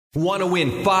Want to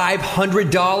win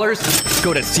 $500?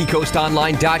 Go to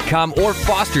seacoastonline.com or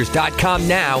fosters.com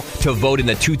now to vote in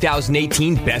the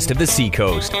 2018 Best of the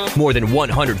Seacoast. More than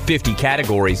 150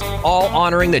 categories, all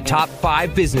honoring the top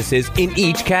 5 businesses in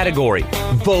each category.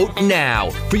 Vote now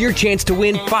for your chance to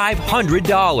win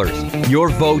 $500. Your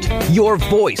vote, your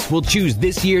voice will choose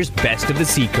this year's Best of the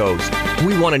Seacoast.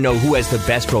 We want to know who has the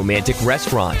best romantic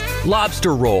restaurant,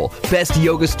 lobster roll, best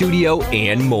yoga studio,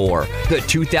 and more. The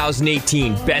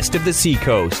 2018 Best of the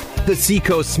Seacoast, the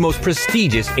Seacoast's most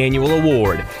prestigious annual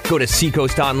award. Go to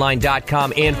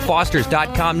seacoastonline.com and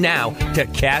fosters.com now to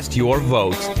cast your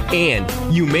votes. And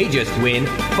you may just win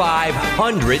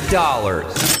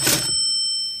 $500.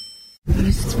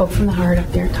 You spoke from the heart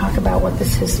up there. Talk about what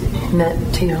this has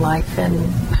meant to your life and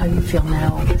how you feel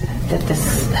now that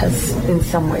this has in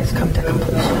some ways come to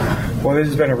completion. Well, this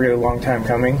has been a really long time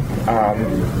coming.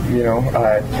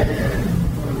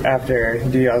 After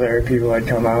the other people had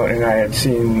come out and I had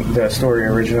seen the story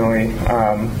originally,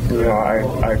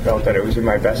 I felt that it was in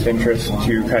my best interest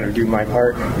to kind of do my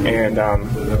part and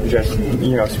just,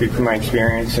 speak from my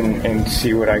experience and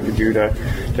see what I could do to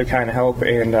kind of help.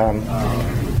 And,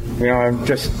 I'm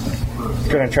just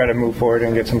going to try to move forward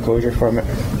and get some closure from it.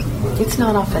 It's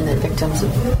not often that victims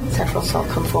of sexual assault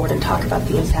come forward and talk about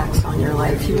the impacts on your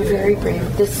life. You were very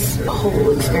brave. This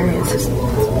whole experience has,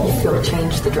 you feel,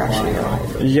 changed the direction of your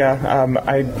life. Yeah,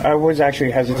 I was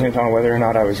actually hesitant on whether or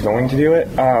not I was going to do it,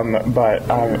 but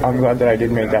I'm glad that I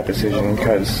did make that decision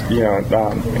because,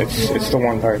 it's the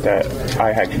one part that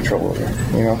I had control over,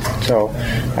 So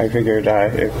I figured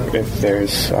if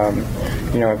there's,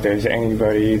 if there's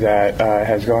anybody that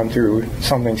has gone through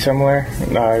something similar,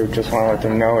 I just want to let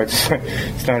them know it's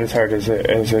not as hard as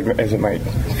it might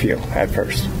feel at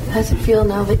first. How does it feel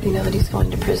now that you know that he's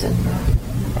going to prison?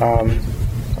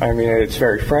 It's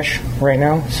very fresh right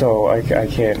now, so I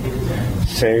can't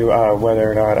say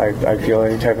whether or not I feel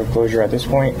any type of closure at this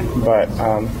point, but,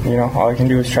 all I can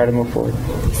do is try to move forward.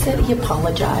 He said he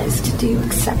apologized. Do you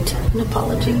accept an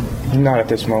apology? Not at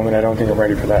this moment. I don't think I'm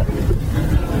ready for that.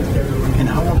 And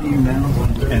how old are you now?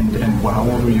 And how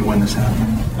old were you when this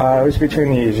happened? I was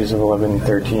between the ages of 11 and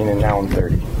 13, and now I'm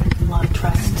 30. A lot of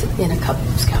trust in a Cub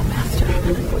Scoutmaster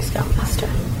and a Boy Scoutmaster.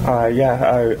 I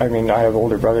have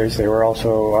older brothers. They were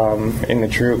also in the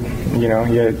troop.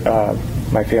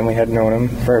 My family had known him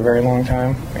for a very long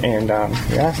time, and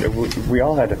we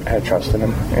all had trust in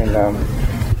him.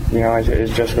 And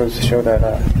it just goes to show that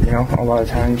a lot of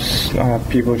times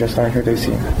people just aren't who they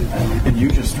seem. And you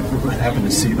just happened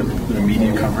to see the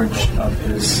media coverage of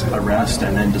his arrest,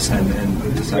 and then decided.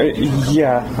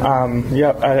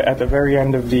 At the very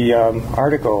end of the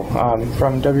article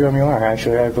from WMUR,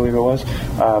 actually, I believe it was.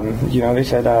 They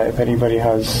said if anybody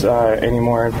has any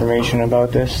more information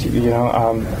about this,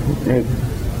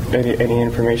 any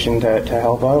information to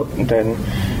help out, then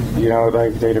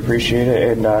they'd appreciate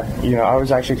it. And I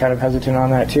was actually kind of hesitant on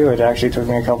that too. It actually took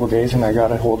me a couple of days, and I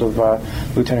got a hold of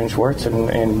Lieutenant Schwartz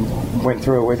and went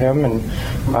through it with him. And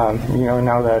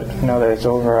now that it's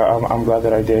over, I'm glad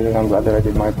that I did, and I'm glad that I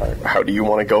did my part. How do you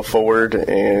want to go forward?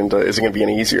 And is it going to be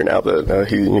any easier now that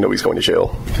he's going to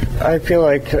jail? I feel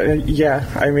like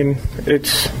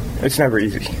it's never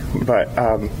easy, but.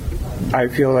 I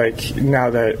feel like now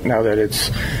that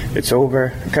it's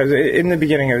over, because in the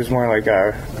beginning it was more like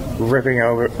ripping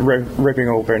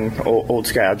open old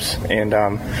scabs, and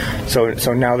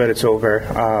so now that it's over,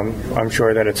 I'm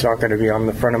sure that it's not going to be on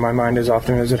the front of my mind as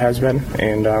often as it has been,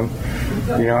 and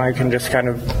I can just kind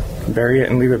of bury it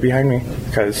and leave it behind me,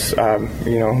 because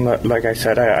like I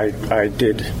said, I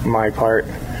did my part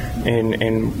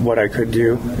in what I could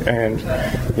do, and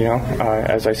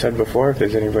as I said before, if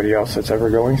there's anybody else that's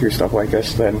ever going through stuff like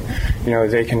this, then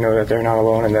they can know that they're not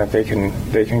alone, and that they can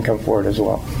come forward as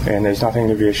well, and there's nothing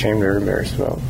to be ashamed or embarrassed about.